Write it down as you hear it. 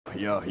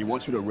Yeah, he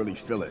wants you to really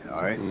feel it,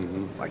 all right?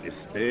 Like,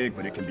 it's big,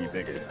 but it can be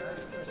bigger.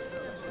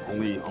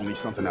 Only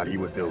something that he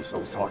would do,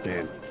 so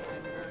talking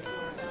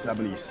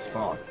 70s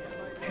funk,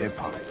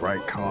 hip-hop,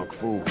 right? Kung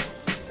fu,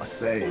 a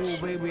stage. Ooh,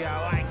 baby,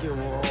 I like it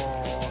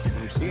raw.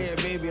 Yeah,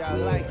 baby, I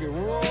like it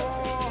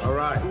raw. All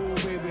right. Ooh,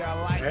 baby, I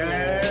like it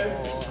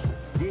raw.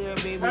 Yeah,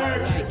 baby, I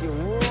like it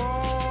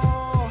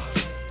raw.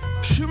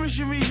 Shimmy,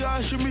 shimmy,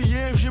 yeah, shimmy,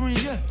 yeah, shimmy,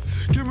 yeah.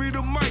 Give me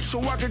the mic so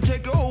I can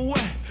take it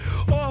away.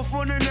 Off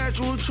on the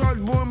natural charge,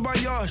 born by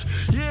yours.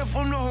 Yeah,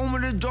 from the home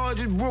of the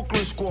Dodgers,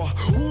 Brooklyn squad.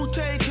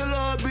 Wu-Tang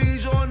killer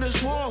bees on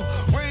this wall.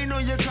 Rain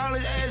on your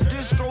college ass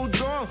disco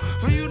dawn.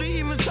 For you to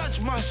even touch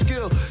my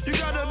skill, you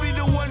gotta be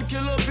the one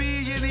killer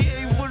bee and he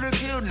aim for the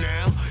kill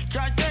now.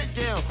 Jot that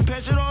down,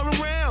 pass it all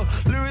around.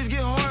 Lyrics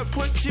get hard,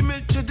 put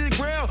cement to the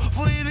ground.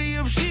 For any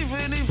MC, for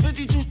any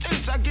 52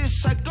 states, I get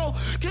psycho.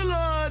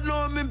 Killer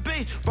Norman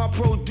Bates, my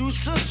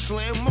producer.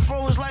 Slam my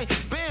flow is like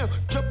bam,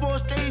 jump on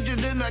stage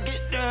and then I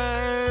get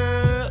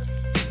there.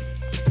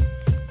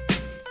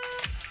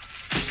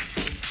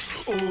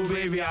 Oh,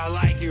 baby, I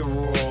like it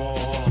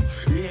raw.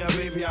 Yeah,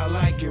 baby, I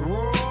like it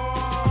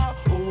raw.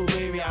 Oh,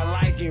 baby, I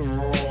like it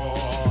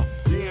raw.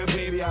 Yeah,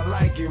 baby, I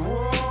like it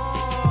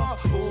raw.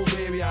 Oh,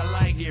 baby, I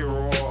like it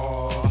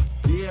raw.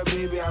 Yeah,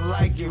 baby, I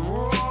like it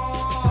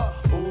raw.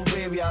 Oh,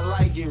 baby, I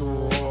like it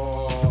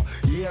raw.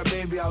 Yeah,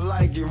 baby, I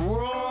like it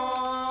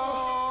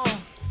raw.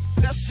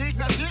 That's it,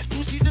 that's it.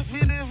 Du skal det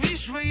finde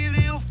vis med i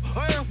liv.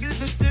 Og jeg giver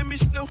det stemme i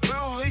skrev.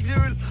 Og jeg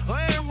giver det. Og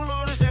jeg må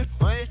lade det stemme.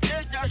 Og jeg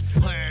skal det.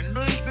 Og jeg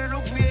nu skal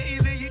du flere i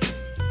det.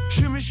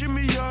 Shimmy,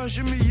 shimmy, yeah,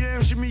 shimmy,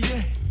 yeah, shimmy,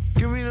 yeah.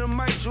 Give me the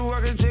mic so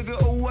I can take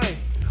it away.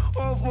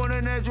 Off on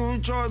the natural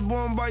charge,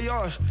 born by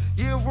yours.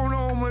 Yeah, from the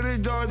home of the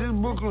Dodgers,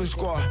 Brooklyn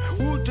squad.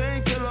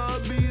 Wu-Tang killer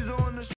bees on